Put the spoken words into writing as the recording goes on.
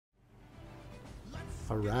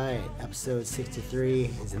All right, episode 63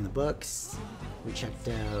 is in the books. We checked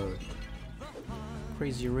out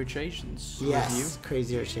Crazy Rich Asians. Yes,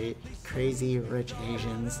 Review. Crazy Rich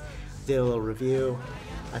Asians. Did a little review.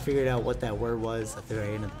 I figured out what that word was at the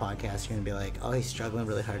very end of the podcast. You're gonna be like, "Oh, he's struggling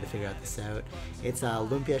really hard to figure out this out." It's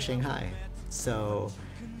lumpia Shanghai. So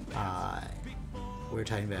we're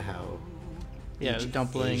talking about how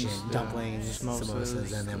dumplings,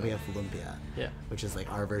 samosas, and then we have lumpia, which is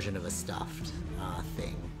like our version of a stuffed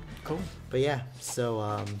thing. Cool. But yeah,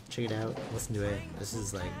 so check it out, listen to it. This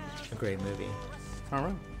is like a great movie. All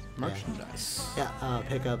right. Merchandise. Yeah,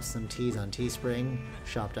 pick up some teas on Teespring,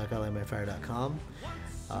 shop.GottaLightMyFire.com.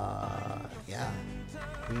 Yeah,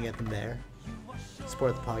 you can get them there.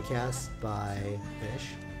 Support the podcast by Fish.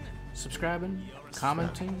 Subscribing,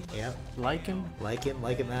 commenting, Yep. liking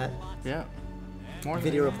that. Yeah. More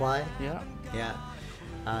Video reply. Yeah. Yeah.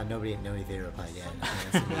 Nobody video replied yet.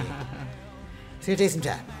 It's gonna take some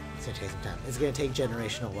time. It's gonna take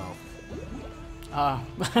generational wealth.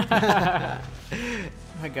 I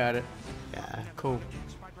got it. Yeah. Cool.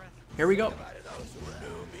 Here we go.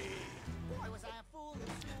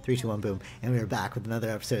 3, 2, 1, boom. And we are back with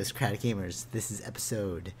another episode of Socratic Gamers. This is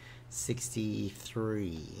episode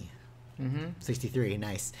 63. 63,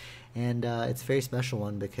 nice. And it's a very special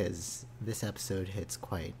one because this episode hits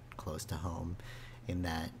quite close to home in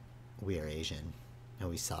that we are Asian.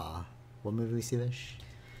 And we saw... What movie we see, Vish?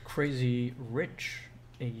 Crazy Rich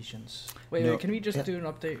Asians. Wait, can we just do an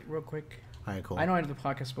update real quick? All right, cool. I know I did the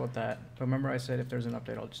podcast about that, but remember I said if there's an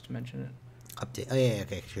update, I'll just mention it. Update? Oh, yeah,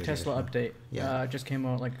 okay. Sure, Tesla update. Yeah. Just came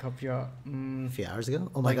out like a few hours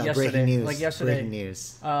ago? Oh my god, yesterday. breaking news. Like yesterday. Breaking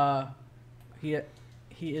news.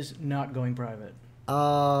 He is not going private.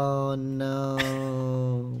 Oh,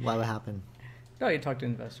 no. Why would happen? No, you talk to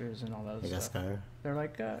investors and all that stuff. They're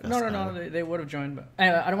like, no, they would have joined. But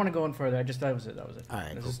anyway, I don't want to go in further. That was it. All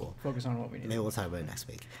right, cool. Focus on what we need. Maybe we'll talk about it next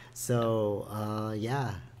week. So,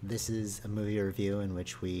 yeah, this is a movie review in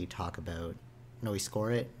which we talk about... No, we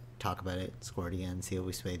score it, talk about it, score it again, see if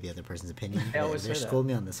we sway the other person's opinion. I always Vish say that. schooled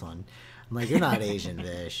me on this one. I'm like, you're not Asian,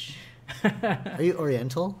 Vish. Are you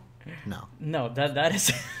Oriental? No. No, that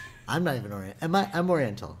is... I'm not even Oriental. I'm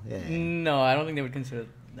Oriental. Yeah. No, I don't think they would consider...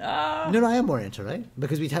 No, I am Oriental, right?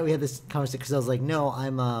 Because we had this conversation. Because I was like, no,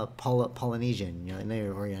 I'm Polynesian. You know, and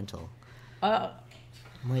you're Oriental. I'm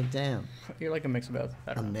like, damn. You're like a mix of both.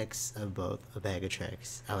 A mix of both. A bag of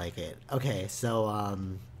tricks. I like it. Okay, so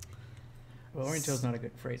Well, Oriental is not a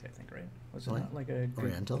good phrase, I think, right? Was it not like a good...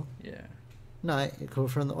 Oriental? Yeah. No, I come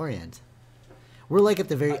from the Orient. We're like at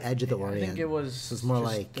the very edge of the Orient. I think it was. So it's more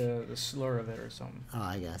just like the slur of it or something. Oh,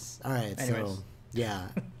 I guess. All right. Anyways. So yeah.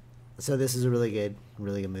 So this is a really good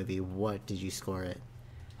movie. What did you score it?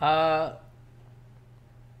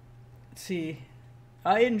 See,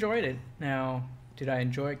 I enjoyed it. Now, did I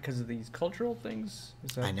enjoy it because of these cultural things?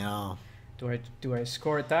 I know. Do I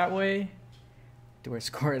score it that way? Do I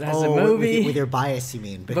score it as a movie? With your bias, you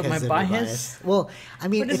mean? But my bias? Well, I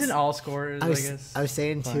mean, but isn't all scores? I guess. I was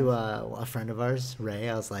saying to a friend of ours, Ray.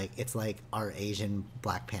 I was like, it's like our Asian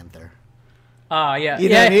Black Panther. Yeah. You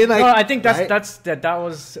know what I mean? Like, no, I think right? that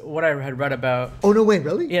was what I had read about. Oh no, wait,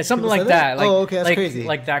 really? Yeah, something like that. Like, oh, okay, that's crazy.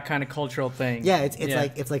 Like that kind of cultural thing. Yeah,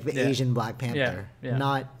 it's like the Asian Black Panther. Yeah.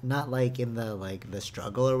 Not like in the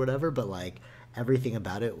struggle or whatever, but like everything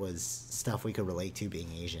about it was stuff we could relate to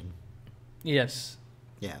being Asian. Yes.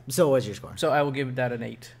 Yeah. So what's your score? So I will give that an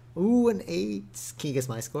 8. Ooh, an 8. Can you guess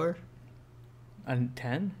my score? A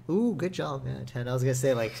 10? Ooh, good job, man. 10. I was gonna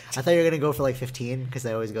say I thought you were gonna go for 15 because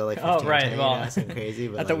I always go 15. Oh right, 10, well, something crazy.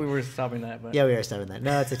 But I thought we were stopping that, but yeah, we are stopping that.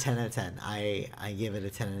 No, it's a 10 out of 10. I give it a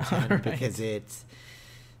 10 out of 10 right. because it's,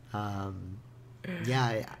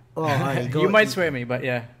 yeah. Well, all right, you might sway me, but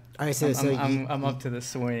yeah. All right, so I'm up to the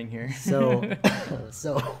swaying here. So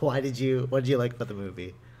what did you like about the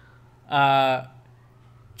movie?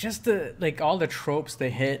 Just all the tropes they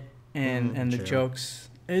hit and the jokes.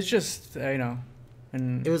 It's just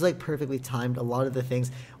and it was like perfectly timed. A lot of the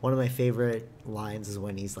things. One of my favorite lines is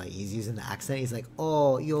when he's using the accent. He's like,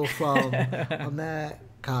 "Oh, you're from America."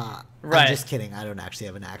 Right. I'm just kidding. I don't actually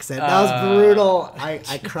have an accent. That was brutal.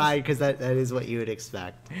 I cried because that is what you would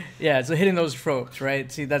expect. Yeah, so hitting those tropes, right?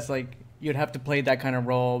 See, that's like you'd have to play that kind of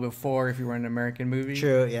role before if you were in an American movie.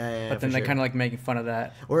 True. Yeah. But then they're kind of like making fun of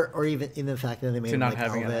that. Or even in the fact that they made him like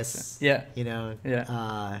Elvis. Yeah. You know.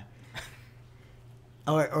 Yeah.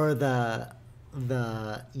 Or the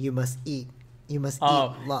you must eat. You must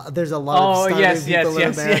eat. There's a lot of starving people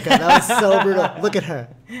in America. Yes. That was so brutal. Look at her.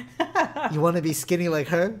 You want to be skinny like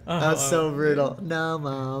her? That was so brutal. No,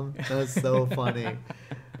 Mom. That was so funny.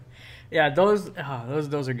 Yeah, those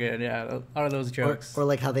are good. Yeah, a lot of those jokes. Or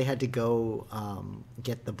like how they had to go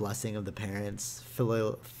get the blessing of the parents,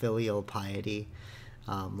 filial piety.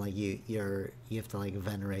 Like you have to like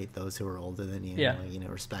venerate those who are older than you. Yeah. Like,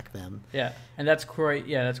 respect them. Yeah, and that's quite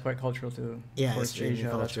cultural too. Yeah, it's extremely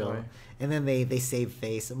cultural. And then they save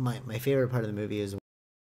face. My favorite part of the movie is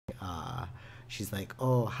she's like,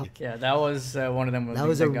 oh, how... Yeah, that was one of them. That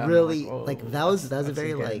was a really that was a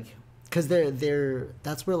very like, because they're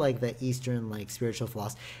that's where like the Eastern like spiritual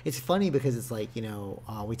philosophy. It's funny because it's like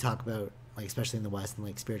we talk about like especially in the West and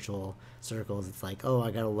like spiritual circles. It's like, oh,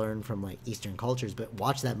 I got to learn from like Eastern cultures, but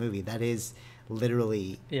watch that movie. That is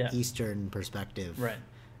literally Eastern perspective, right?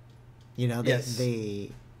 They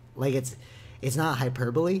like it's not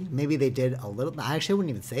hyperbole. Maybe they did a little. I actually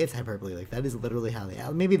wouldn't even say it's hyperbole. Like that is literally how they.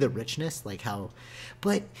 Maybe the richness, like how,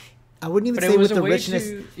 but I wouldn't even say with the richness.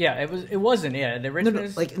 It wasn't. Yeah, the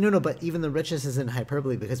richness. No. But even the richness isn't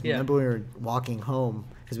hyperbole because remember we were walking home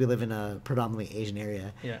because we live in a predominantly Asian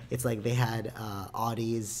area. Yeah. It's like they had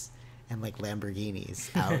Audis and like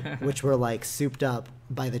Lamborghinis out, which were like souped up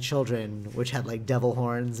by the children, which had like devil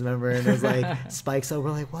horns. Remember, and it was like spikes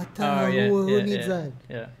over. Like what the hell? Who needs that?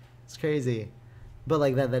 Yeah. It's crazy. But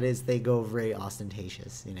like that is, they go very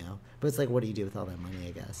ostentatious, But it's like, what do you do with all that money,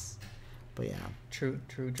 I guess? But yeah. True.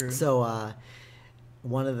 So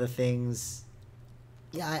one of the things,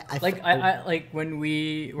 I like when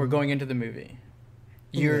we were going into the movie,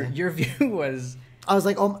 your view was, I was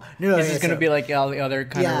like, oh no, this is gonna be like all the other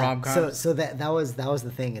kind of rom-coms. So that was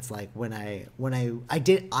the thing. It's like when I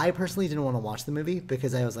personally didn't want to watch the movie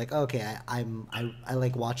because I was like, okay, I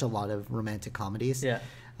like watch a lot of romantic comedies. Yeah.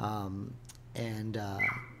 Our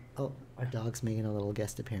dog's making a little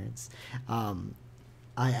guest appearance.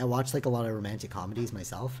 I watch like a lot of romantic comedies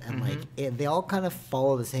myself, and like they all kind of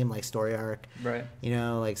follow the same like story arc, right?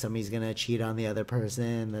 Like somebody's gonna cheat on the other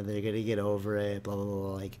person, then they're gonna get over it, blah blah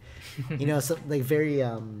blah. Like, so like very.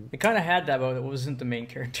 It kind of had that, but it wasn't the main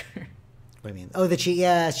character. What do you mean? Oh, the cheat.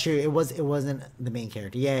 Yeah, it's true. It wasn't the main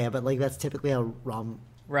character. Yeah, but like that's typically how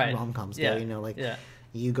rom-coms go. Like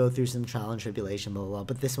you go through some trial and tribulation, blah blah blah.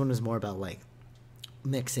 But this one was more about like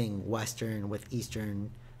mixing Western with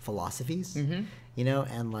Eastern philosophies, and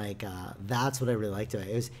like that's what I really liked about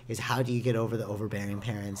it. Is how do you get over the overbearing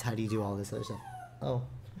parents? How do you do all this other stuff? Oh,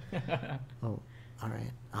 all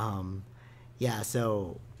right.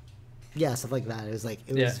 Stuff like that. It was like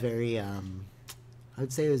was very. I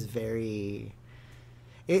would say it was very.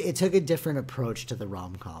 It took a different approach to the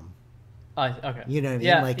rom-com. Okay. You know what I mean?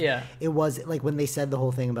 Yeah, like, yeah. It was like when they said the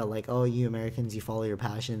whole thing about like, oh, you Americans, you follow your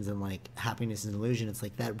passions and like happiness is an illusion. It's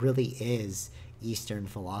like that really is Eastern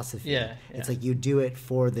philosophy. Yeah. It's like you do it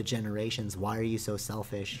for the generations. Why are you so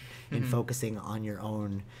selfish in focusing on your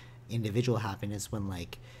own individual happiness when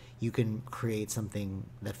like you can create something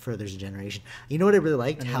that furthers a generation? You know what I really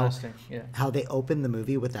liked? How they opened the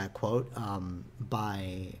movie with that quote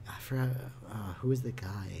by, I forgot, who is the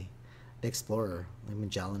guy? The explorer, like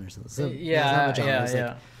Magellan or something. So,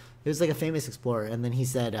 it was like a famous explorer, and then he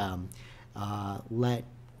said, let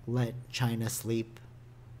China sleep,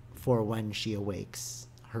 for when she awakes,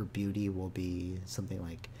 her beauty will be something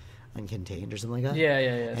like uncontained or something like that. Yeah.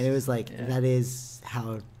 And it was like that is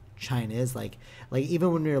how China is. Like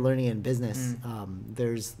even when we were learning in business,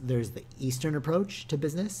 there's the Eastern approach to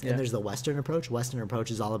business, and there's the Western approach. Western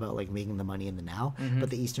approach is all about like making the money in the now,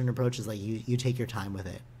 but the Eastern approach is like you take your time with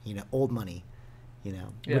it. Old money,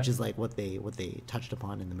 which is like what they touched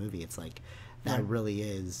upon in the movie. It's like that really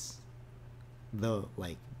is the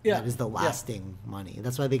like that is the lasting money.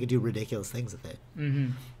 That's why they could do ridiculous things with it.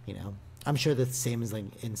 I'm sure the same is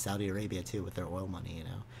like in Saudi Arabia too with their oil money.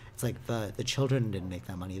 It's like the children didn't make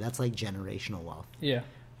that money. That's like generational wealth. Yeah.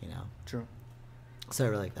 True. So I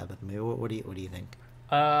really like that. But maybe what do you think?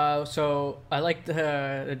 So I liked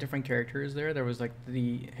the different characters there. There was like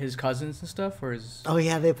his cousins and stuff, or his. Oh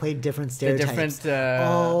yeah, they played different stereotypes.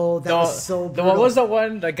 That was so brutal. What was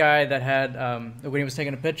the guy that had when he was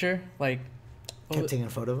taking a picture, like kept taking a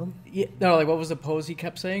photo of him? Yeah, no, like what was the pose he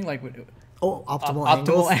kept saying? Like optimal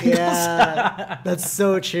angles. Yeah, that's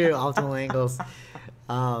so true. Optimal angles.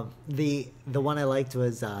 The one I liked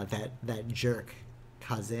was that jerk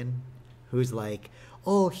cousin who's like,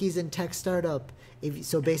 oh, he's in tech startup.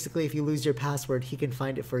 So basically, if you lose your password, he can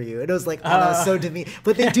find it for you. And it was like, that was so demeaning.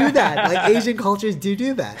 But they do that. Like Asian cultures do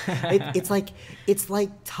that. It's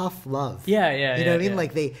like tough love. Yeah. You know what I mean?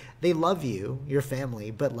 Like they love you, your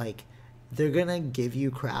family, but like they're gonna give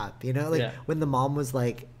you crap. When the mom was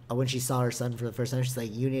like, when she saw her son for the first time, she's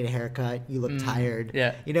like, you need a haircut. You look tired.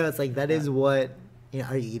 Yeah. It's like that is what.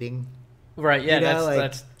 Are you eating? Right. Yeah.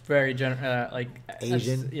 That's very like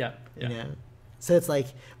Asian. Yeah. So it's like,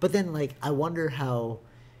 but then like I wonder how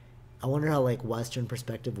like Western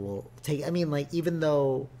perspective will take. I mean, like even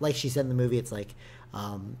though like she said in the movie, it's like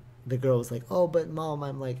the girl was like, oh, but mom,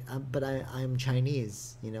 I'm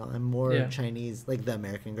Chinese, you know, I'm more Chinese, like the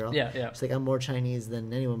American girl. Yeah. She's like, I'm more Chinese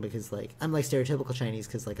than anyone because like I'm like stereotypical Chinese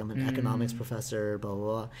because like I'm an economics professor, blah blah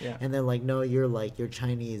blah. Yeah. And then like, no, you're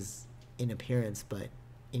Chinese in appearance, but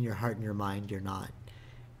in your heart and your mind, you're not.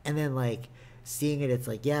 And then like seeing it, it's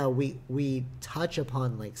like, yeah, we touch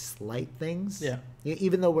upon like slight things. Yeah.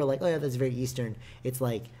 Even though we're like, oh yeah, that's very Eastern. It's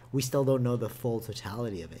like we still don't know the full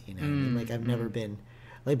totality of it. You know, I mean, like I've never been.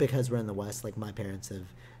 Like, because we're in the West, like, my parents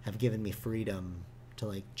have given me freedom to,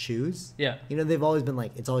 like, choose. Yeah. You know, they've always been,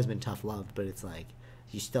 like, it's always been tough love, but it's, like,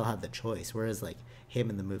 you still have the choice. Whereas, like,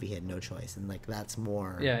 him in the movie, he had no choice. And, like, that's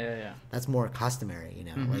more... Yeah. That's more customary, you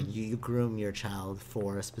know? Like, you groom your child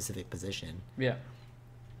for a specific position. Yeah.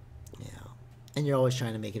 You know? And you're always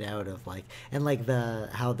trying to make it out of, like... And, like,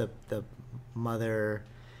 how the mother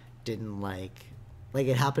didn't, like,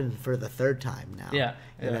 it happened for the third time now. Yeah.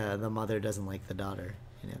 The mother doesn't like the daughter.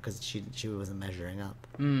 You know, because she wasn't measuring up.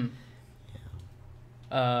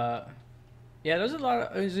 Yeah, there's a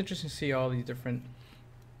lot. It was interesting to see all these different.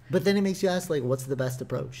 But then it makes you ask, like, what's the best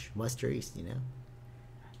approach, West or East? You know.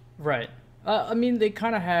 Right. I mean, they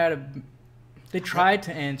kind of had. They tried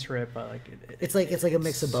to answer it, but like. It's like a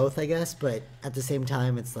mix of both, I guess. But at the same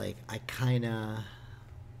time, it's like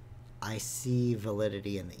I see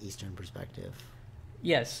validity in the Eastern perspective.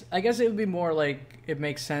 Yes, I guess it would be more like it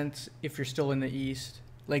makes sense if you're still in the East.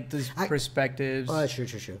 Like these perspectives. Oh, true.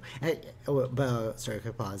 Sorry,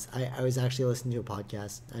 quick pause. I was actually listening to a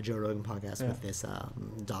podcast, a Joe Rogan podcast with this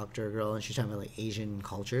doctor girl, and she's talking about like Asian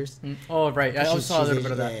cultures. Oh, right. I also saw a little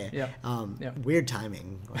bit of that. Yeah. Weird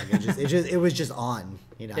timing. Like it was just on.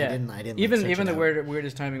 You know, yeah. I didn't. Even the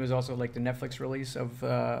weirdest timing was also like the Netflix release of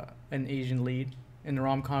an Asian lead in the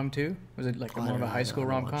rom-com too. Was it like more of a high school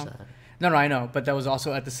rom-com? No, I know, but that was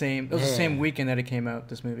also at the same. It was the same weekend that it came out.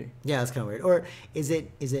 This movie. Yeah, it's kind of weird. Or is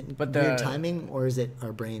it weird timing, or is it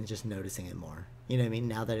our brains just noticing it more? You know what I mean?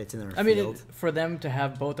 Now that it's in our field. I mean, for them to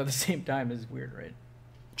have both at the same time is weird, right?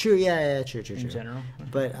 True. Yeah. True. In general.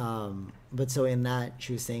 But so in that,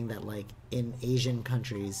 she was saying that like in Asian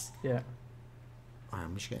countries. Yeah.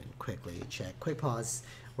 I'm just gonna quickly check. Quick pause.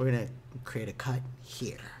 We're gonna create a cut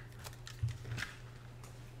here.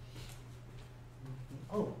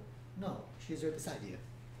 Oh. No, she's right beside you.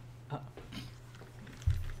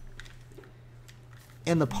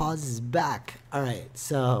 And the pause is back. All right,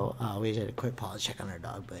 so we did a quick pause, check on our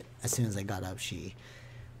dog, but as soon as I got up, she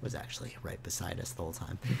was actually right beside us the whole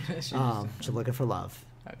time. She's looking for love.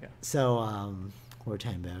 Okay. So what we're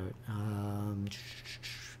talking about,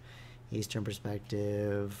 Eastern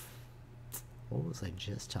perspective. What was I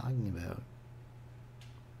just talking about?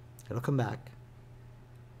 It'll come back.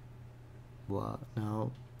 What?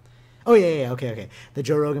 No. Oh yeah, okay. The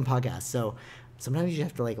Joe Rogan podcast. So sometimes you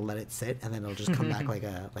have to like let it sit, and then it'll just come back like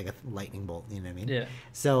a lightning bolt. You know what I mean? Yeah.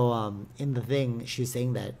 So in the thing, she was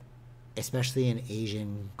saying that, especially in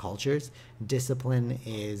Asian cultures, discipline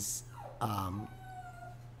is,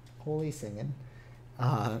 holy singing.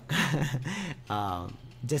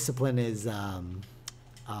 Discipline is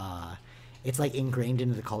it's like ingrained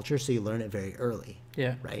into the culture, so you learn it very early.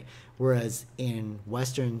 Yeah. Right. Whereas in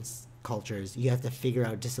Western cultures, you have to figure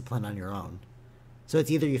out discipline on your own. So it's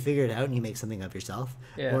either you figure it out and you make something of yourself,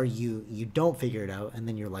 or you don't figure it out and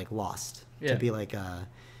then you're like lost to be like a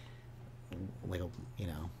you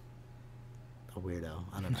know, a weirdo.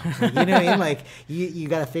 I don't know. Like, you know what I mean? Like you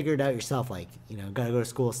got to figure it out yourself. Like, you know, got to go to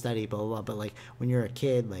school, study, blah, blah, blah. But like when you're a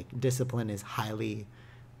kid, like discipline is highly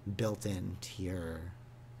built into your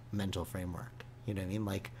mental framework. You know what I mean?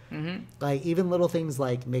 Like, like even little things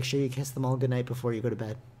like make sure you kiss them all goodnight before you go to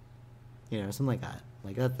bed. You know, something like that.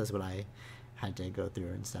 Like that's what I had to go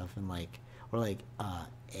through and stuff. And like, or like an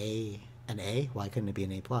A. Why couldn't it be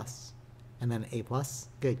an A plus? And then A plus,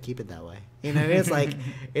 good, keep it that way. You know, it's like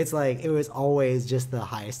it was always just the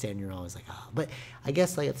highest standard. You're always like, oh. But I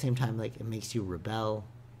guess like at the same time, like it makes you rebel.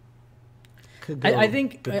 I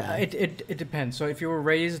think it depends. So if you were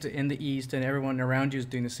raised in the East and everyone around you is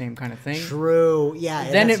doing the same kind of thing, true,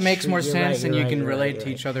 yeah, then it makes more sense and you can relate to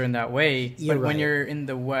each other in that way. But when you're in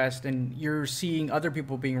the West and you're seeing other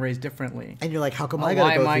people being raised differently, and you're like, how come why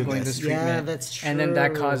am I going this treatment? Yeah, that's true. And then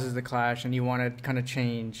that causes the clash, and you want to kind of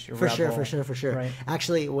change. For sure. Right?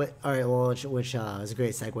 Actually, which is a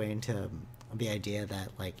great segue into the idea that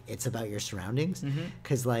like it's about your surroundings,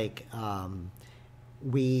 because like.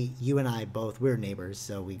 You and I both, we were neighbors,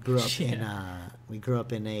 so we grew up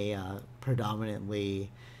in a predominantly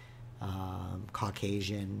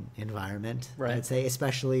Caucasian environment, Right. I'd say,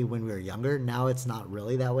 especially when we were younger. Now it's not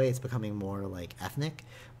really that way. It's becoming more like ethnic.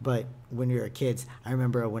 But when we were kids, I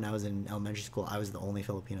remember when I was in elementary school, I was the only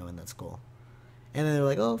Filipino in that school. And then they were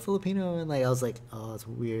like, oh, Filipino. And like, I was like, oh, it's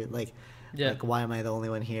weird. Like, like, why am I the only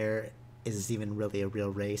one here? Is this even really a real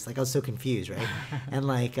race? Like, I was so confused, right? and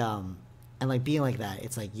like being like that,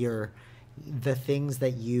 it's like the things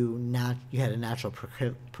that you had a natural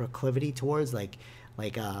proclivity towards, like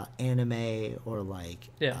anime or like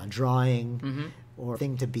drawing or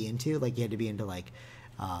thing to be into. Like you had to be into like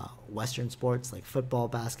Western sports, like football,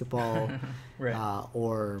 basketball, right.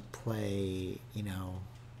 Or play, you know.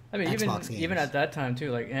 I mean, even at that time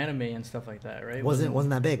too, like anime and stuff like that, right? Wasn't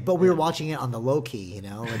that big, but we were watching it on the low key, you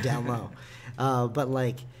know, like down low.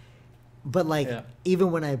 But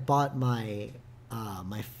even when I bought my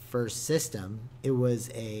my first system, it was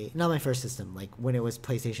not my first system. Like when it was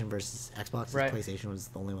PlayStation versus Xbox, right. PlayStation was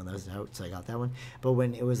the only one that was out, so I got that one. But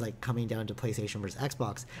when it was like coming down to PlayStation versus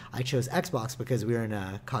Xbox, I chose Xbox because we were in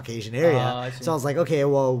a Caucasian area. So I was like, okay,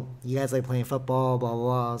 well, you guys like playing football, blah blah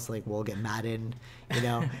blah. It's like we'll get Madden, you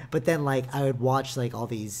know. But then like I would watch like all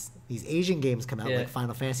these Asian games come out, like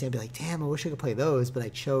Final Fantasy. I'd be like, damn, I wish I could play those, but I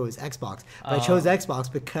chose Xbox. But I chose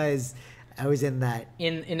Xbox because I was in that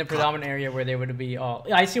in the predominant area where they would be all.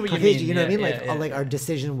 I see what you Caucasian, mean. You know what I mean? Like our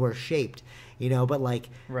decisions were shaped, you know. But like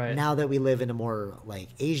now that we live in a more like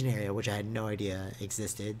Asian area, which I had no idea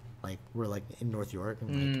existed. Like we're like in North York,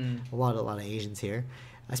 and like a lot of Asians here,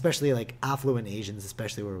 especially like affluent Asians,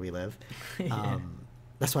 especially where we live.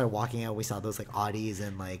 That's why walking out, we saw those like Audis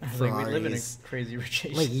and like Ferraris. Like we live in a crazy rich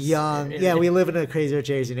Asian like young, area. we live in a crazy rich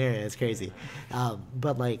Asian area. It's crazy,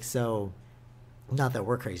 but like so. Not that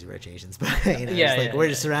we're crazy rich Asians, but you know, we're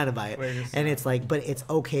just surrounded by it, and it's like, but it's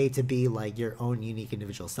okay to be like your own unique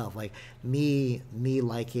individual self. Like me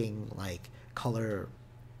liking like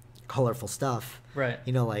colorful stuff, right?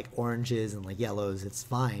 You know, like oranges and like yellows. It's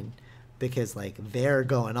fine because like they're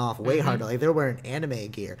going off way harder. Like they're wearing anime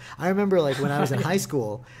gear. I remember like when I was in high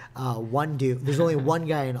school, one dude. There's only one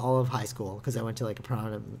guy in all of high school because I went to like a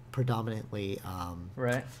predominantly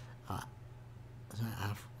right. How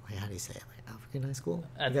do you say it? Like African high school?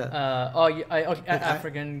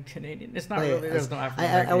 African Canadian. It's not really. There's no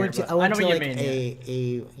African. I went to like mean, a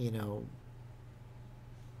you know.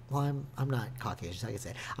 Well, I'm not Caucasian, so I can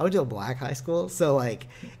say I went to a black high school, so like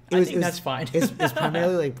that's fine. it's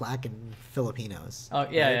primarily like black and Filipinos. Oh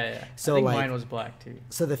yeah. So I think like, mine was black too.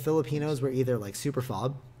 So the Filipinos were either like super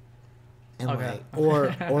fob, and like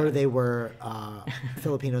or they were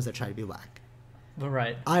Filipinos that tried to be black.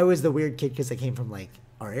 Right. I was the weird kid because I came from like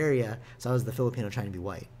our area, so I was the Filipino trying to be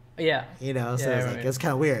white. Yeah. You know, so it's like it's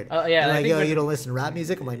kind of weird. Yeah. Like, yo, you don't listen to rap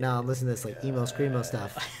music? I'm like, no, I'm listening to this like emo screamo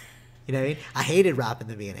stuff. You know what I mean? I hated rap in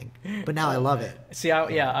the beginning, but now I love it. See,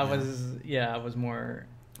 I was more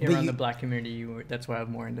around the black community. That's why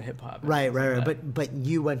I'm more into hip hop. Right. But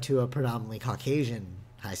you went to a predominantly Caucasian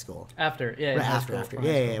high school. After.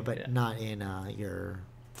 But not in your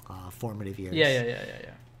formative years.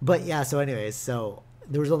 Yeah. But yeah, so anyways, so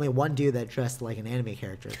there was only one dude that dressed like an anime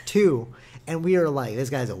character. Two, and we were like, this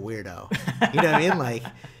guy's a weirdo. You know what I mean? Like,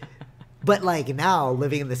 but like now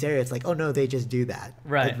living in this area, it's like, oh no, they just do that.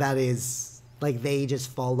 Right. Like that is like they just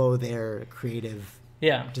follow their creative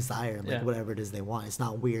desire and like whatever it is they want. It's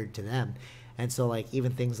not weird to them. And so like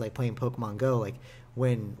even things like playing Pokemon Go, like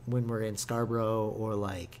when we're in Scarborough or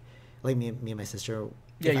like me and my sister.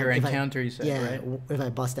 Yeah, your encounter, you said, right? If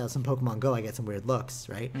I bust out some Pokemon Go, I get some weird looks,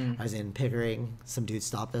 right? I was in Pickering, some dude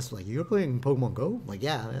stopped us, like, you're playing Pokemon Go? I'm like,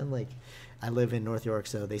 yeah, man, like, I live in North York,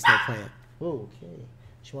 so they still play it. Whoa, okay.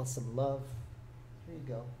 She wants some love. Here you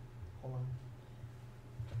go. Hold on.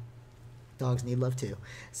 Dogs need love, too.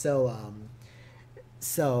 So I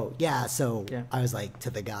was like,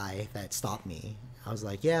 to the guy that stopped me, I was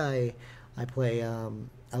like, yeah, I play, I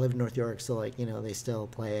live in North York, so, like, you know, they still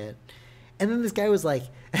play it. And then this guy was like,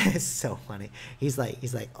 it's so funny. He's like,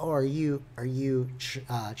 oh, are you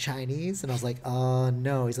Chinese? And I was like,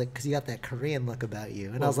 no. He's like, because you got that Korean look about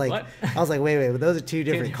you. And I was like, what? wait, those are two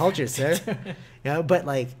different cultures, sir. You know, but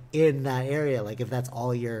like in that area, like if that's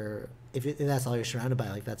all you're surrounded by,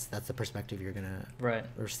 like that's the perspective you're gonna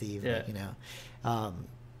receive. Yeah. Like, you know,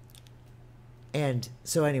 and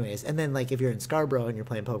so anyways, and then like if you're in Scarborough and you're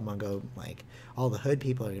playing Pokemon Go, like all the hood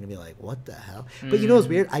people are going to be like, what the hell? But you know what's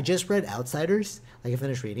weird? I just read Outsiders. Like I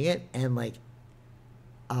finished reading it and like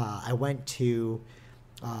I went to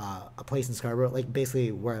a place in Scarborough, like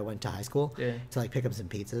basically where I went to high school to like pick up some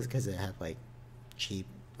pizzas because it had like cheap.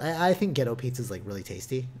 I think ghetto pizza is like really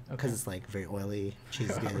tasty because it's like very oily,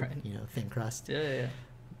 cheese good, you know, thin crust. Yeah.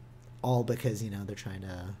 All because, you know, they're trying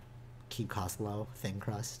to keep costs low, thin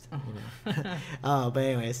crust, you know. But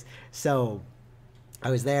anyways, so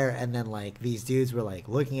I was there, and then like these dudes were like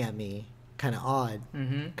looking at me kind of odd,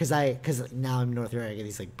 because now I'm in North America, I get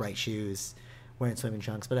these like bright shoes, wearing swimming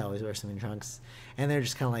trunks, but I always wear swimming trunks, and they're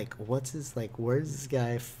just kind of like, what's this, like, where's this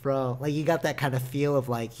guy from? Like, you got that kind of feel of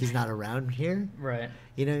like he's not around here, right?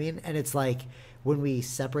 You know what I mean? And it's like when we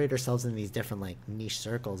separate ourselves in these different like niche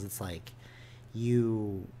circles, it's like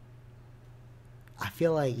I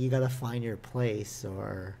feel like you gotta find your place,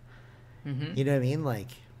 or you know what I mean? Like,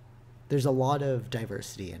 there's a lot of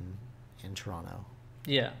diversity in Toronto.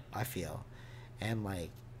 Yeah, I feel, and like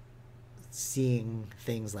seeing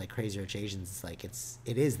things like Crazy Rich Asians, it's like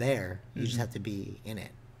it is there. You just have to be in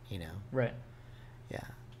it, you know? Right. Yeah.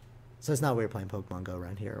 So it's not weird playing Pokemon Go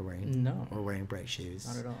around here, or wearing bright shoes.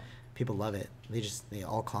 Not at all. People love it. They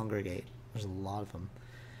all congregate. There's a lot of them.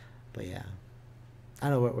 But yeah, I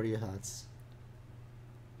don't know. What are your thoughts?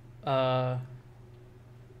 Yeah.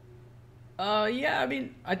 I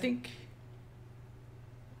mean, I think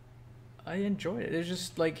I enjoyed it. It's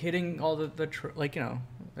just like hitting all the like, you know,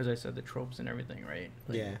 as I said, the tropes and everything, right?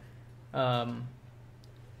 Like, yeah.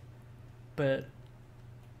 But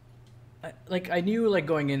I knew like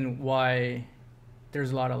going in why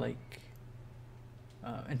there's a lot of like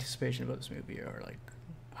anticipation about this movie, or like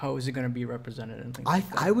how is it going to be represented and things like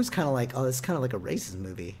that. I was kind of like, oh, it's kind of like a racist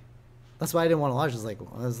movie. That's why I didn't want to watch it. I was like,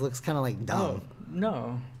 well, this looks kind of like dumb.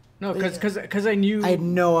 Oh, no, because I knew. I had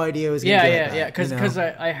no idea it was going to be like that. Because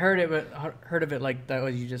I heard of it like that,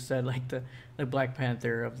 what you just said, like the Black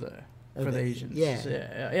Panther for the Asians. Yeah.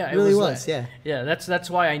 It really was yeah. Yeah, that's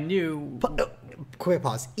why I knew. Quick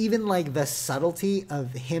pause. Even like the subtlety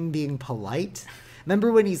of him being polite.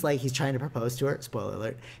 Remember when he's trying to propose to her? Spoiler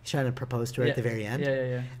alert. He's trying to propose to her at the very end.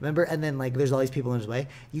 Yeah. Remember? And then like there's all these people in his way.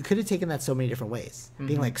 You could have taken that so many different ways.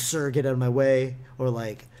 Being like, sir, get out of my way. Or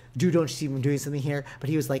like, dude, don't you see I'm doing something here?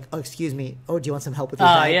 But he was like, oh, excuse me. Oh, do you want some help with your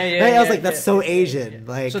bag? Yeah. Right? I was like, that's so Asian.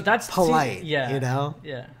 Yeah. Like, so that's polite. You know?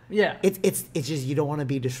 Yeah. It's just, you don't want to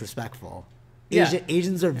be disrespectful. Yeah.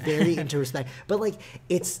 Asians are very into respect. But like,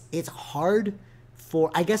 it's hard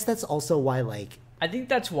for, I guess that's also why like, I think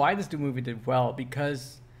that's why this movie did well,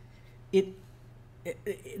 because it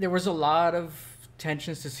there was a lot of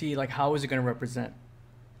tensions to see like how is it going to represent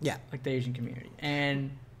like the Asian community,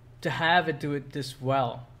 and to have it do it this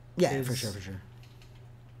well for sure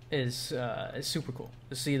is super cool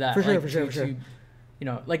to see that for like, sure you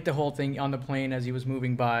know, like the whole thing on the plane as he was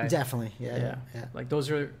moving by, definitely yeah like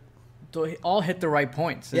those all hit the right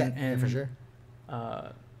points, and for sure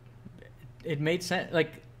it made sense,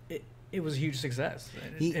 like it was a huge success.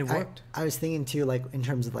 It worked. I was thinking too, like in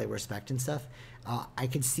terms of like respect and stuff, I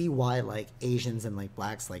could see why like Asians and like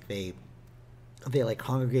blacks, like they like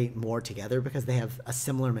congregate more together because they have a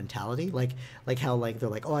similar mentality. Like how like they're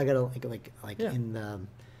like, oh, I gotta in the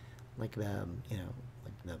like the you know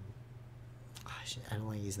like the I don't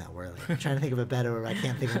like using that word. Like, I'm trying to think of a better word. I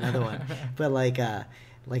can't think of another one. But like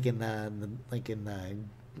in the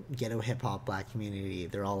ghetto hip hop black community,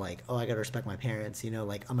 they're all like, oh, I gotta respect my parents, you know,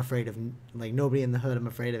 like I'm afraid of like nobody in the hood, I'm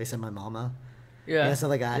afraid of except my mama, stuff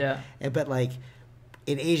like that. But like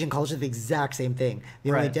in Asian culture, the exact same thing.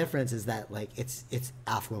 The only difference is that like it's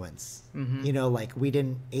affluence. You know, like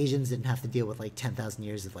Asians didn't have to deal with like 10,000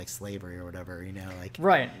 years of like slavery or whatever, you know, like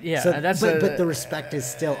so, but the respect is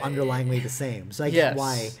still underlyingly the same. So I get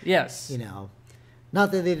why you know,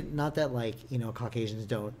 not that like, you know, Caucasians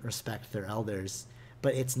don't respect their elders,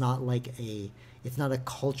 but it's not like it's not a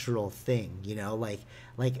cultural thing, you know, like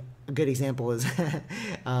a good example is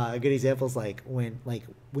like when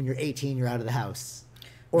you're 18, you're out of the house.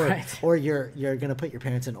 Or you're gonna put your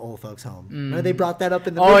parents in old folks' home. Remember they brought that up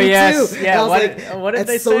in the movie too. Yeah. What did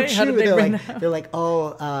they say? True. How did they they're like,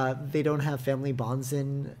 oh, they don't have family bonds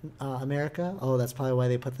in America. Oh, that's probably why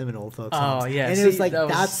they put them in old folks' homes. Yeah. And it was like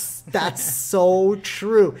that's so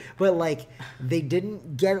true. But like they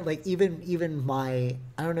didn't get it. Like even my,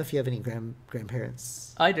 I don't know if you have any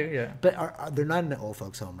grandparents. I do, yeah. But they're not in an old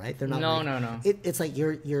folks' home, right? They're not. No. It's like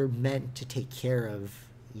you're meant to take care of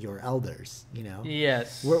your elders, you know.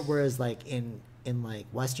 Yes. Whereas like in like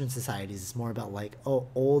Western societies, it's more about like, oh,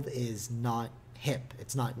 old is not hip,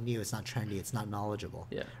 it's not new, it's not trendy, it's not knowledgeable.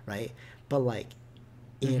 Yeah. Right. But like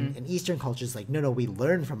in Eastern cultures, like no, we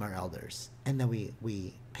learn from our elders, and then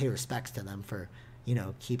we pay respects to them for, you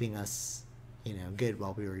know, keeping us, you know, good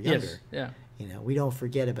while we were younger. Yes. Yeah. You know, we don't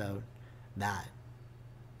forget about that.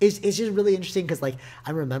 It's just really interesting because like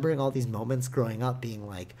I'm remembering all these moments growing up being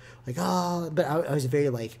like oh, but I was very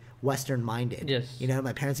like Western minded. Yes. You know,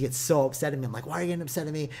 my parents get so upset at me. I'm like, why are you getting upset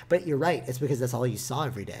at me? But you're right. It's because that's all you saw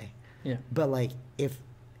every day. Yeah. But like if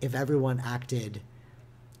everyone acted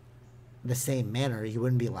the same manner. You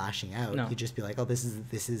wouldn't be lashing out. No. You'd just be like, oh, this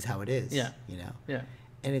is how it is. Yeah. You know. Yeah.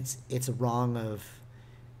 And it's wrong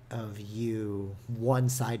of you one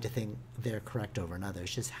side to think they're correct over another.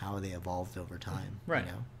 It's just how they evolved over time. Right.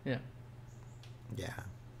 You know? Yeah. Yeah.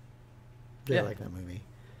 Really like that movie.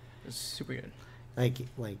 It's super good.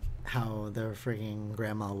 Like how their frigging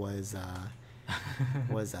grandma was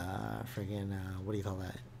friggin' what do you call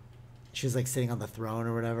that? She was like sitting on the throne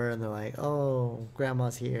or whatever, and they're like, "Oh,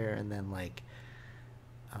 grandma's here," and then like,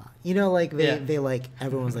 you know, like they like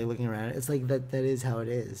everyone's like looking around. It's like that is how it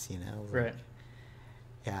is, you know. Like, Right.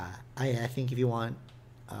 Yeah, I think if you want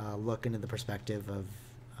look into the perspective of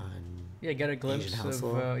Get a glimpse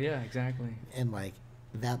of exactly. And like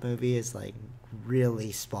that movie is like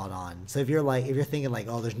really spot on. So if you're thinking like,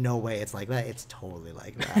 oh, there's no way it's like that, it's totally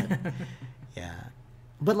like that. Yeah.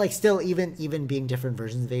 But like still even being different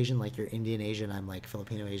versions of Asian, like you're Indian Asian, I'm like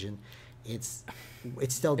Filipino Asian, it's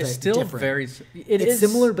still different. Very it's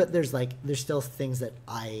similar, but there's still things that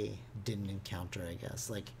I didn't encounter, I guess.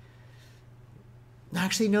 Like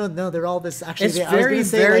actually no, they're all this actually it's very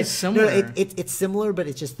like, similar. No, it's similar, but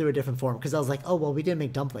it's just through a different form, because I was like, oh well, we didn't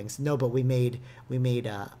make dumplings. No, but we made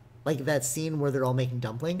like that scene where they're all making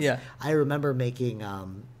dumplings. Yeah. I remember making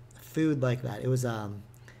food like that. It was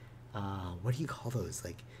what do you call those?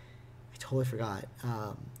 Like, I totally forgot.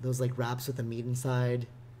 Those like wraps with the meat inside.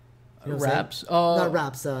 You know Wraps? Oh, not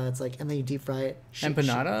wraps. It's like, and then you deep fry it.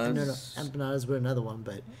 Empanadas? No, empanadas were another one,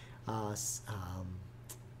 but I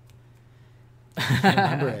can't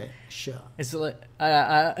remember it. Sure. It's like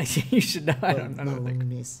you should know. I don't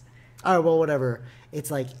think. All right, well, whatever. It's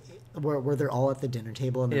like where they're all at the dinner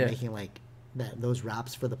table and they're making like those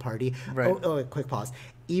wraps for the party. Right. Oh, quick pause.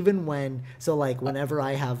 Even when, so like whenever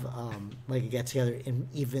I have like a get together,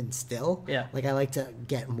 even still, like I like to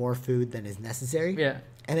get more food than is necessary. Yeah.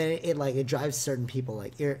 And then it drives certain people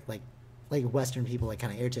like Western people like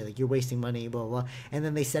kind of irritated, like you're wasting money, blah, blah, blah. And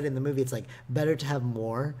then they said in the movie, it's like better to have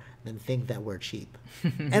more than think that we're cheap.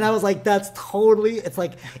 And I was like, that's totally, it's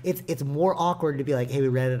like, it's more awkward to be like, hey, we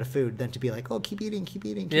ran out of food, than to be like, oh, keep eating,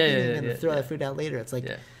 and throw that food out later. It's like,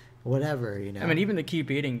 whatever, you know. I mean, even the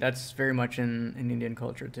keep eating, that's very much in Indian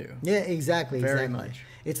culture too. Yeah, exactly. Very much.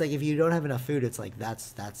 It's like if you don't have enough food, it's like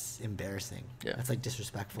that's embarrassing. Yeah. That's like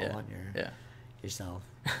disrespectful on yourself.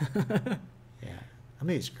 Yeah. I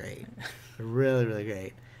mean, it's great. Really, really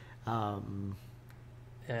great. Yeah,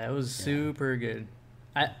 it was super good.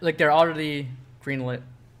 Like they're already greenlit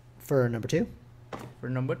for number 2. For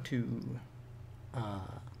number 2.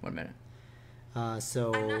 1 minute.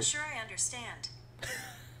 So I'm not sure I understand.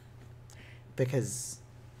 Because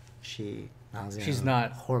she's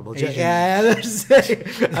not horrible. Asian. Yeah, I was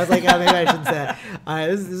like, oh, maybe I shouldn't say that. All right,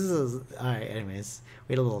 this is all right. Anyways,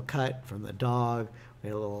 we had a little cut from the dog. We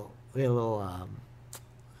had a little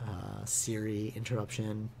Siri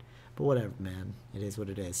interruption, but whatever, man. It is what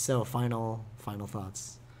it is. So final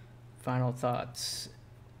thoughts. Final thoughts.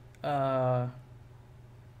 I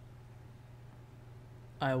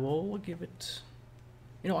will give it.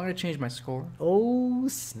 You know, I'm gonna change my score. Oh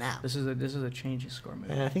snap! This is a change of score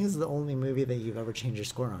movie. And I think this is the only movie that you've ever changed your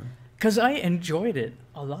score on. Cause I enjoyed it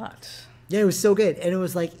a lot. Yeah, it was so good, and it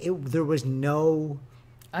was like there was no.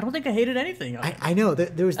 I don't think I hated anything. I know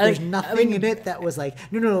there's nothing in it that was like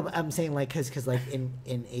no. I'm saying like because like in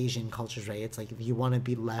Asian cultures, right? It's like if you want to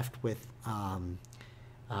be left with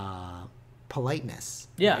politeness.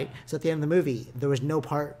 Yeah. Right? So at the end of the movie, there was no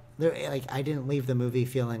part there. Like I didn't leave the movie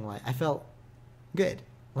feeling like I felt good.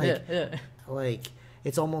 Like like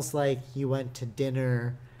it's almost like you went to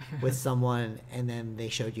dinner with someone and then they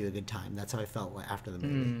showed you a good time. That's how I felt like after the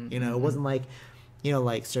movie. You know, it wasn't like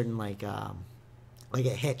like certain like a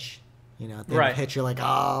Hitch, at the end of Hitch, you're like,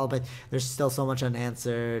 oh, but there's still so much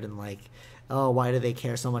unanswered, and like, oh, why do they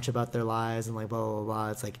care so much about their lives, and like, blah, blah, blah.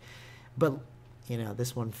 It's like, but,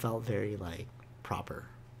 this one felt very, like, proper,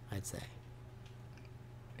 I'd say.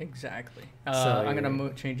 Exactly. I'm going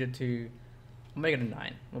to change it to, I'll make it a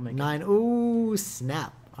 9. We'll make 9. Ooh,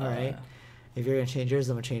 snap. All right. If you're going to change yours,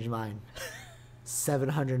 I'm going to change mine.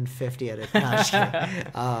 750 out of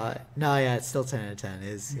 10. No, yeah, it's still 10 out of 10.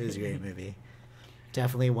 It was a great movie.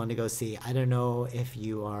 Definitely one to go see. I don't know if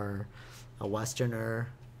you are a Westerner,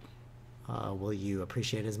 will you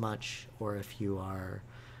appreciate as much, or if you are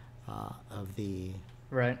of the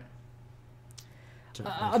right.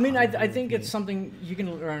 I mean, I think it's something you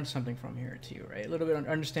can learn something from here too, right? A little bit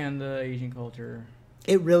understand the Asian culture.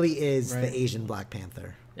 It really is the Asian Black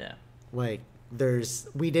Panther. Yeah. Like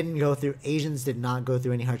Asians did not go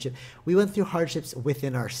through any hardship. We went through hardships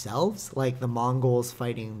within ourselves, like the Mongols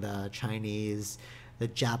fighting the Chinese, the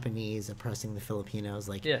Japanese oppressing the Filipinos.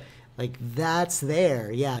 Like that's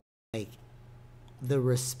there. Yeah. like the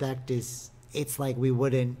respect is, it's like we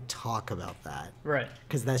wouldn't talk about that, Right.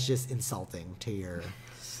 because that's just insulting to your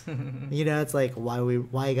you know, it's like why you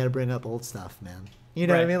gotta bring up old stuff, man, you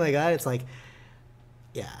know what I mean, like that. It's like,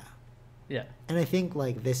 yeah. And I think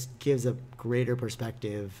like this gives a greater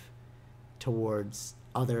perspective towards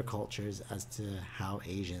other cultures as to how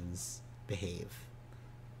Asians behave,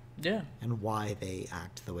 and why they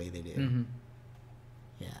act the way they do.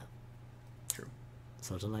 Yeah. True.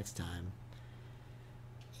 So until next time,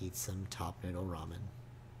 eat some top noodle ramen.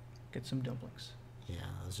 Get some dumplings. Yeah,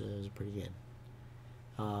 those are pretty good.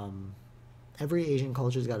 Every Asian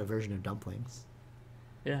culture's got a version of dumplings.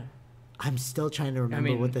 Yeah. I'm still trying to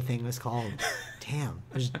remember what the thing was called. Damn.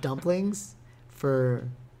 There's dumplings for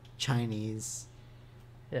Chinese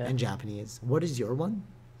and Japanese. What is your one?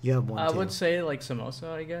 You have one too. I would say like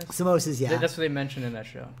samosa, I guess. Samosas, yeah. That's what they mentioned in that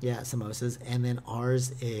show. Yeah, samosas. And then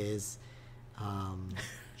ours is, man,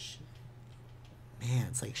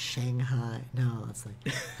 it's like Shanghai. No, it's like,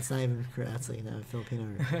 it's not even correct. That's like, no, Filipino.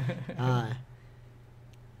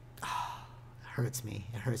 It hurts me.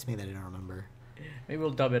 It hurts me that I don't remember. Maybe we'll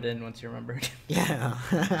dub it in once you remember it.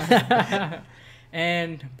 Yeah.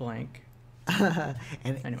 And blank.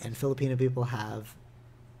 and Filipino people have.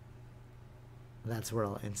 That's where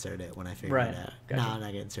I'll insert it when I figure it out. Gotcha. No, I'm not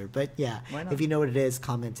gonna insert. But yeah, if you know what it is,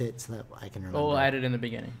 comment it so that I can remember. Oh, we'll add it in the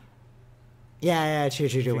beginning. Yeah, true.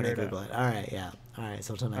 When I Google it. All right, yeah. All right,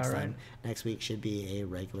 so until next time. Next week should be a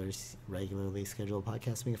regularly scheduled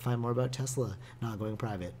podcast. We can find more about Tesla not going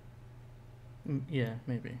private. Yeah,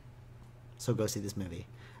 maybe. So go see this movie.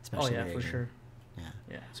 Especially for sure. Yeah.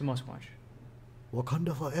 Yeah, it's a must watch.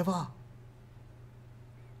 Wakanda forever.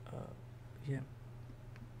 Yeah.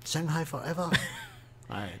 Shanghai forever.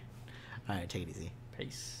 All right, take it easy.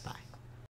 Peace. Bye.